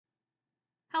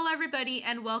Hello everybody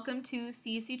and welcome to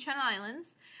CSUCI Channel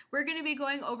Islands. We're going to be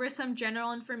going over some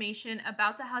general information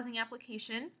about the housing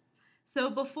application. So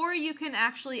before you can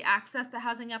actually access the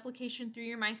housing application through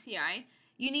your MyCI,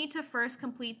 you need to first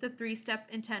complete the three-step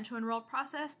intent to enroll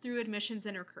process through admissions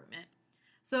and recruitment.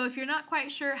 So if you're not quite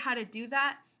sure how to do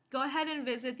that, go ahead and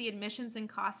visit the admissions and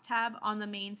cost tab on the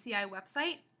main CI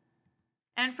website.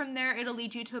 And from there, it'll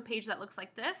lead you to a page that looks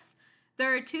like this.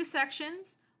 There are two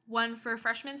sections, one for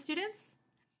freshman students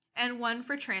and one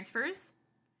for transfers.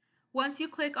 Once you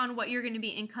click on what you're going to be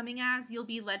incoming as, you'll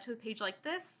be led to a page like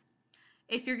this.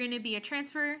 If you're going to be a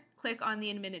transfer, click on the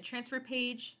admitted transfer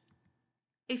page.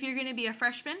 If you're going to be a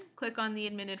freshman, click on the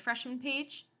admitted freshman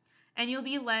page, and you'll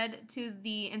be led to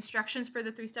the instructions for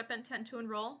the three-step intent to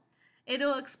enroll.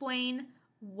 It'll explain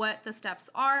what the steps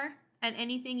are and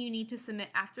anything you need to submit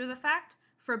after the fact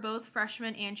for both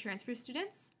freshmen and transfer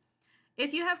students.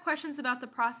 If you have questions about the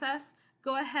process,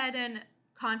 go ahead and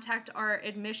contact our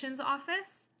admissions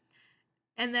office.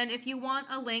 And then if you want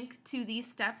a link to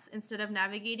these steps instead of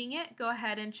navigating it, go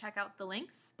ahead and check out the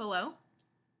links below.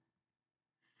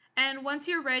 And once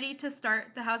you're ready to start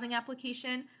the housing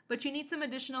application, but you need some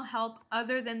additional help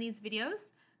other than these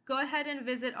videos, go ahead and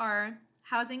visit our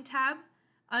housing tab.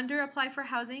 Under Apply for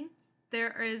Housing,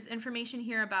 there is information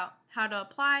here about how to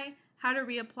apply, how to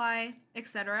reapply,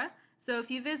 etc. So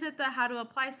if you visit the How to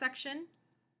Apply section,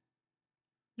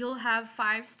 you'll have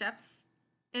 5 steps.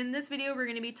 In this video, we're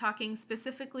going to be talking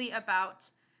specifically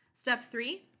about step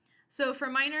 3. So for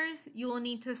minors, you will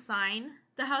need to sign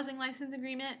the housing license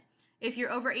agreement. If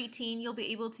you're over 18, you'll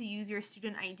be able to use your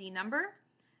student ID number.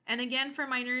 And again, for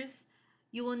minors,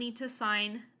 you will need to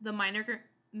sign the minor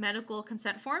medical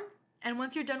consent form. And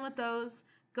once you're done with those,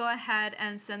 go ahead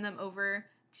and send them over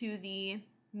to the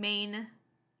main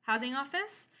housing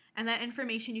office. And that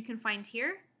information you can find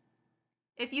here.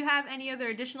 If you have any other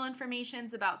additional information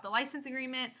about the license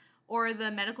agreement or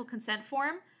the medical consent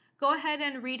form, go ahead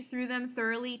and read through them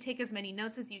thoroughly, take as many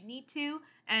notes as you need to,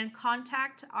 and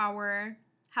contact our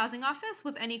housing office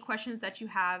with any questions that you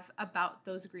have about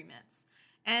those agreements.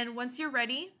 And once you're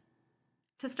ready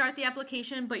to start the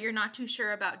application, but you're not too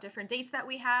sure about different dates that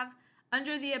we have,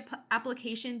 under the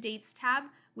Application Dates tab,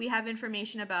 we have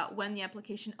information about when the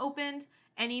application opened,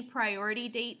 any priority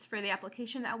dates for the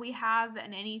application that we have,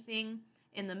 and anything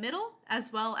in the middle,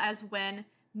 as well as when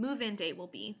move-in date will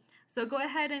be. So go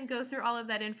ahead and go through all of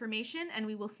that information, and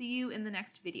we will see you in the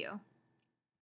next video.